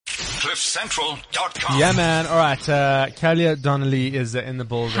CliffCentral.com. Yeah, man. All right. Kalia Donnelly is in the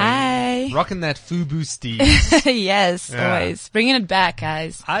building. Hi. Rocking that FUBU Steve. Yes, Yeah. always. Bringing it back,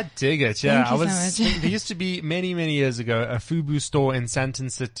 guys. I dig it. Yeah. Thank you so much. There used to be many, many years ago a FUBU store in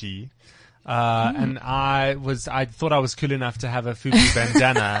Sandton City. And I thought I was cool enough to have a FUBU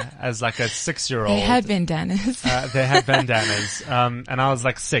bandana as like a 6-year-old. They had bandanas. They had bandanas. And I was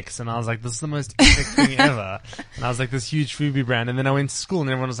like 6 and I was like, this is the most epic thing ever. And I was like this huge FUBU brand. And then I went to school and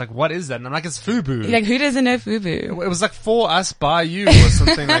everyone was like, what is that? And I'm like, it's FUBU. Like, who doesn't know FUBU? It was like for us by you or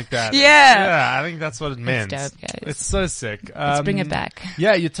something like that. Yeah. Yeah, I think that's what it meant. Dope, guys. It's so sick. Let's bring it back.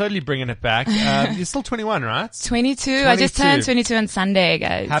 Yeah, you're totally bringing it back. You're still 21, right? 22. I just 22. turned 22 on Sunday,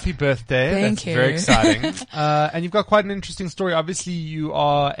 guys. Happy birthday. Thank That's you. very exciting. And you've got quite an interesting story. Obviously, you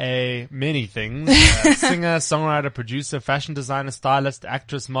are many things. Singer, songwriter, producer, fashion designer, stylist,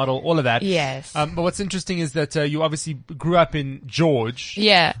 actress, model, all of that. Yes. But what's interesting is that you obviously grew up in George.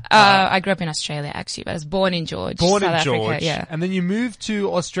 Yeah. I grew up in Australia, actually, but I was born in George. Born South in Africa, George. yeah. And then you moved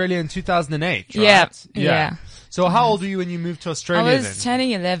to Australia in 2008, right? Yeah. So how old were you when you moved to Australia I was then?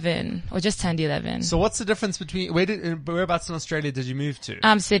 turning 11, or just turned 11. So what's the difference between, whereabouts in Australia did you move to?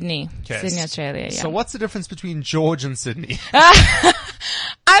 Sydney. Okay. Sydney, Australia, yeah. So what's the difference between George and Sydney?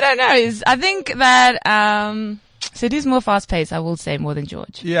 I don't know. I think that, Sydney's more fast paced, I will say, more than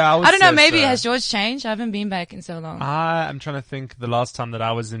George. Yeah, I don't know, say maybe so. has George changed? I haven't been back in so long. I'm trying to think the last time that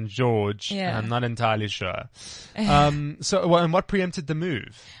I was in George. Yeah. I'm not entirely sure. And what preempted the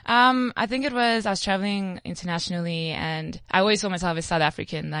move? I think I was traveling internationally and I always saw myself as South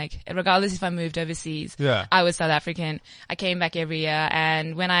African. Like, regardless if I moved overseas, Yeah. I was South African. I came back every year,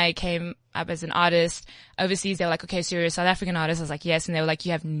 and when I came up as an artist overseas, they were like, okay, so you're a South African artist? I was like, yes. And they were like,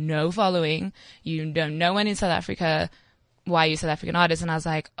 you have no following. You know no one in South Africa. Why are you a South African artist? And I was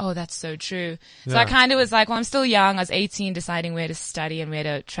like, oh, that's so true. So Yeah. I kind of was like, well, I'm still young. I was 18, deciding where to study and where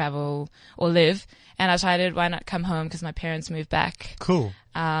to travel or live. And I decided, why not come home? Because my parents moved back. Cool.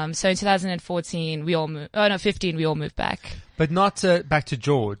 So in 2014, we all moved, 15, we all moved back. But not back to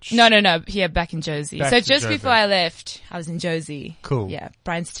George. No, here, back in Josie. Back So to just Joburg. before I left, I was in Josie. Cool. Yeah.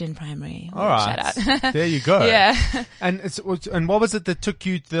 Bryanston Primary. All right. Shout out. There you go. Yeah. And what was it that took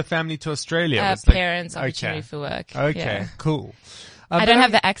the family to Australia? Was Parents, okay. opportunity for work. Okay, Yeah. cool. I don't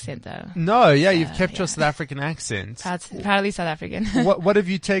have the accent though. No, yeah, you've kept your South African accent. Proudly South African. What have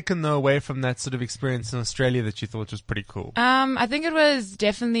you taken though away from that sort of experience in Australia that you thought was pretty cool? I think it was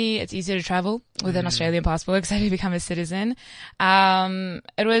definitely, it's easier to travel with an Australian passport because I did become a citizen.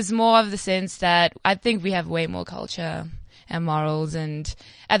 It was more of the sense that I think we have way more culture and morals, and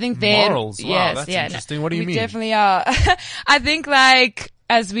I think Morals? Wow, yes, that's yeah, interesting. What do you we mean? Definitely are. I think like,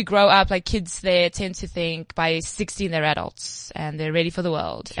 as we grow up, like kids there tend to think by 16 they're adults and they're ready for the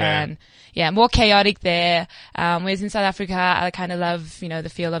world. Okay. And yeah, more chaotic there. Whereas in South Africa, I kind of love, the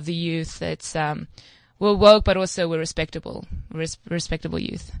feel of the youth. It's, we're woke, but also we're respectable. Respectable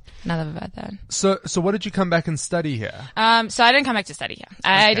youth. And I love about that. So what did you come back and study here? So I didn't come back to study here.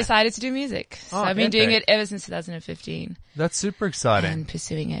 I decided to do music. So Oh, I've been doing epic. it ever since 2015 That's super exciting. and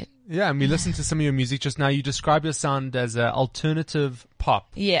pursuing it. Yeah, and we listened to some of your music just now. You describe your sound as alternative pop.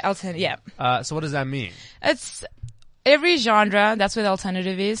 Yeah, yeah. So what does that mean? It's every genre. That's where the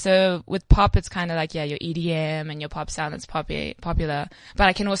alternative is. So with pop, it's kind of like, your EDM and your pop sound that's popular. But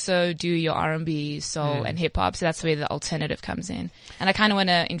I can also do your R&B, soul, and hip hop. So that's where the alternative comes in. And I kind of want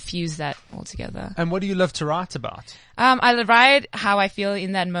to infuse that all together. And what do you love to write about? I write how I feel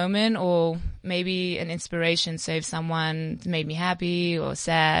in that moment, or maybe an inspiration. So if someone made me happy or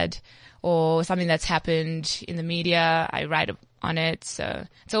sad, or something that's happened in the media, I write on it. So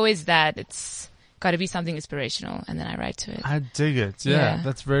it's always that. It's got to be something inspirational, and then I write to it. I dig it. Yeah, Yeah.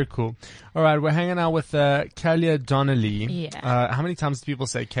 that's very cool. All right, we're hanging out with Kalia Donnelly. Yeah. How many times do people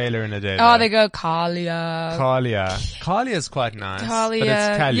say Kayla in a day? Oh, though? they go Kalia. Kalia is quite nice. Kalia. But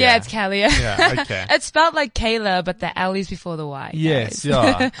it's Kalia. Yeah, it's Kalia. Yeah, okay. It's spelled like Kayla, but the L is before the Y. Yes,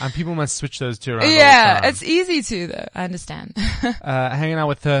 guys. yeah. And people must switch those two around all the Yeah, time. it's easy to though. I understand. Hanging out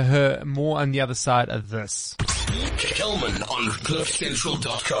with her more on the other side of this. Kelman on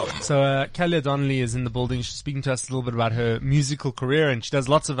CliffCentral.com. So, Kalia Donnelly is in the building. She's speaking to us a little bit about her musical career, and she does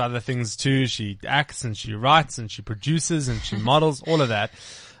lots of other things too. She acts and she writes and she produces and she models, all of that.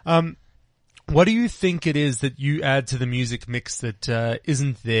 What do you think it is that you add to the music mix that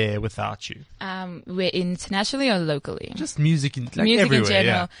isn't there without you? We're internationally or locally? Just music in, like Music everywhere, in general.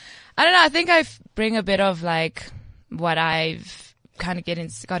 yeah. I don't know. I think I bring a bit of like what I've kind of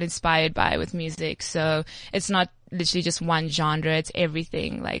got inspired by with music. So it's not literally just one genre. It's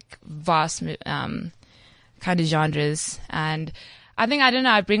everything, like vast kind of genres. And I think, I don't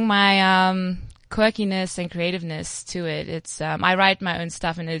know, I bring my quirkiness and creativeness to it. It's, I write my own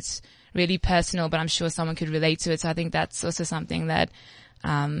stuff and it's really personal, but I'm sure someone could relate to it. So I think that's also something that,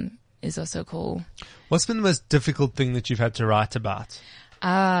 is also cool. What's been the most difficult thing that you've had to write about?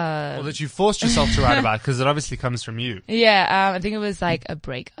 Or that you forced yourself to write about, because it obviously comes from you. Yeah, I think it was like a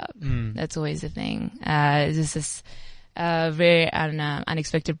breakup. That's always the thing. It's just this very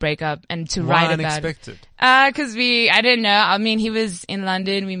unexpected breakup, and to Why write about unexpected? because I didn't know. I mean, he was in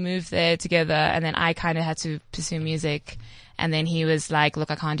London, we moved there together, and then I kind of had to pursue music. And then he was like,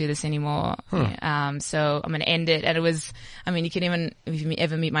 look, I can't do this anymore. So I'm going to end it. And it was, I mean, you can even, if you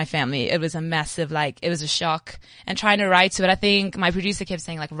ever meet my family, it was a massive, like, it was a shock. And trying to write to it, I think my producer kept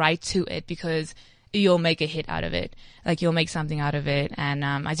saying, like, write to it because you'll make a hit out of it. Like, you'll make something out of it. And,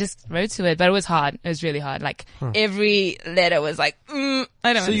 I just wrote to it, but it was hard. It was really hard. Like, every letter was like, I don't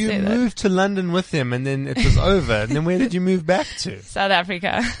want to say that. So you moved to London with him and then it was over. And then where did you move back to? South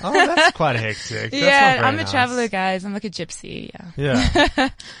Africa. Oh, that's quite hectic. That's Yeah, not very I'm a nice. traveler, guys. I'm like a gypsy. Yeah.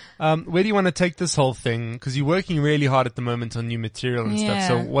 Where do you want to take this whole thing? Because you're working really hard at the moment on new material and stuff.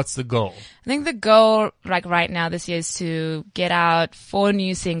 So what's the goal? I think the goal, like right now this year, is to get out 4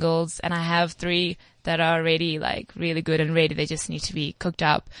 new singles, and I have 3 that are already like really good and ready. They just need to be cooked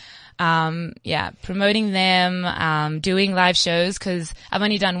up. Promoting them, doing live shows, cause I've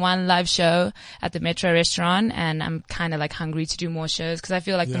only done 1 live show at the Metro restaurant, and I'm kind of like hungry to do more shows, cause I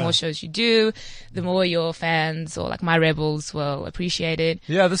feel like the more shows you do, the more your fans or like my rebels will appreciate it.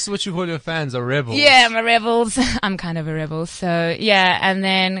 Yeah, this is what you call your fans, are rebels. Yeah, my rebels. I'm kind of a rebel. So yeah, and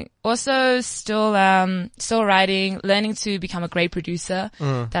then also still writing, learning to become a great producer.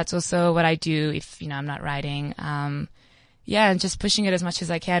 That's also what I do if, I'm not writing. And just pushing it as much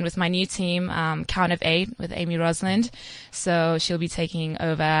as I can with my new team, Count of 8 with Amy Rosland. So she'll be taking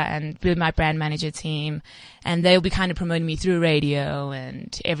over and with my brand manager team, and they'll be kind of promoting me through radio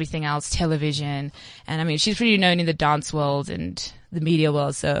and everything else, television. And I mean, she's pretty known in the dance world and the media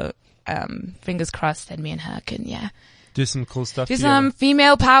world. So, fingers crossed that me and her can, do some cool stuff. Do some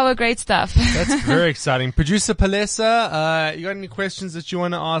female power, great stuff. That's very exciting. Producer Palesa, you got any questions that you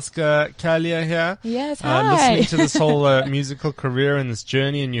want to ask Kalia here? Yes, hi. Listening to this whole musical career and this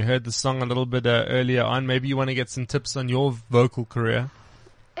journey, and you heard the song a little bit earlier on. Maybe you want to get some tips on your vocal career.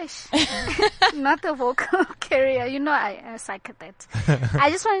 Not a vocal career. I suck at that.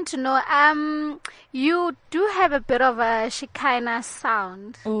 I just wanted to know, you do have a bit of a Shekinah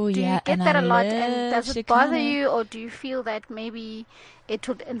sound. Oh, do yeah. you get And that I a lot? love And does it Shekinah. bother you, or do you feel that maybe it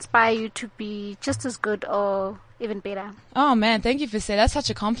would inspire you to be just as good or even better? Oh man, thank you for saying that's such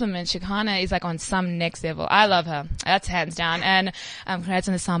a compliment. Shekinah is like on some next level. I love her. That's hands down. And congrats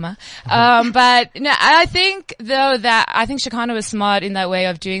on the summer. But no, I think though that I think Shekinah was smart in that way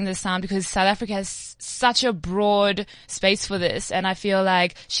of doing this sound, because South Africa has such a broad space for this, and I feel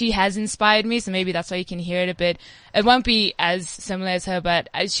like she has inspired me. So maybe that's why you can hear it a bit. It won't be as similar as her, but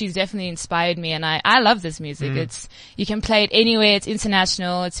she's definitely inspired me, and I love this music. You can play it anywhere. It's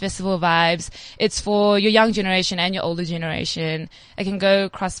international. It's festival vibes. It's for your young generation and your older generation. It can go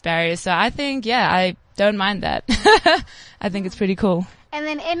across barriers. So I think, I don't mind that. I think it's pretty cool. And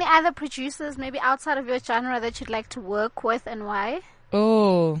then any other producers, maybe outside of your genre, that you'd like to work with, and why?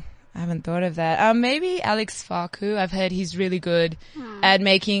 Oh, I haven't thought of that. Maybe Alex Faku. I've heard he's really good at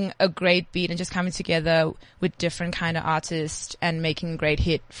making a great beat and just coming together with different kind of artists and making a great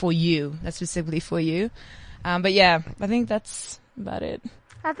hit for you. That's specifically for you. But yeah, I think that's about it.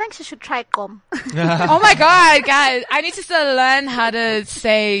 I think she should try Gom. Oh my God, guys. I need to still learn how to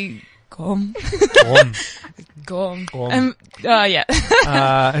say Gom. Gom. Gom. Yeah.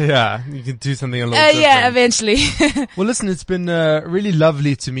 You can do something a little different. Yeah, eventually. Well, listen, it's been really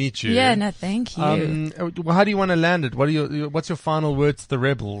lovely to meet you. Yeah, no, thank you. How do you want to land it? What's your final words to the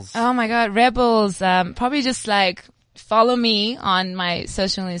rebels? Oh my God, rebels. Probably just like follow me on my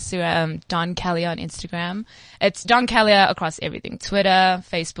social Instagram, Don Callier on Instagram. It's Don Callier across everything, Twitter,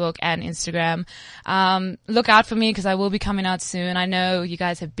 Facebook, and Instagram. Look out for me because I will be coming out soon. I know you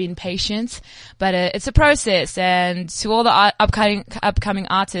guys have been patient, but it's a process. And to all the upcoming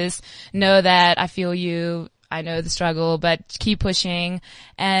artists, know that I feel you. I know the struggle, but keep pushing.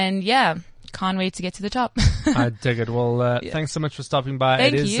 And can't wait to get to the top. I dig it. Well, thanks so much for stopping by.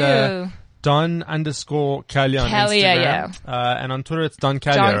 Thank it is, you. Don_Callier on Instagram. And on Twitter it's Don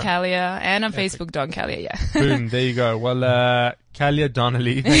Callier. Don Callier. And on Facebook, Don Callier, Boom, there you go. Well, Callier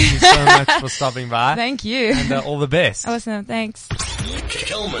Donnelly, thank you so much for stopping by. Thank you. And all the best. Awesome, thanks.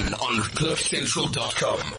 Kelman on CliffCentral.com.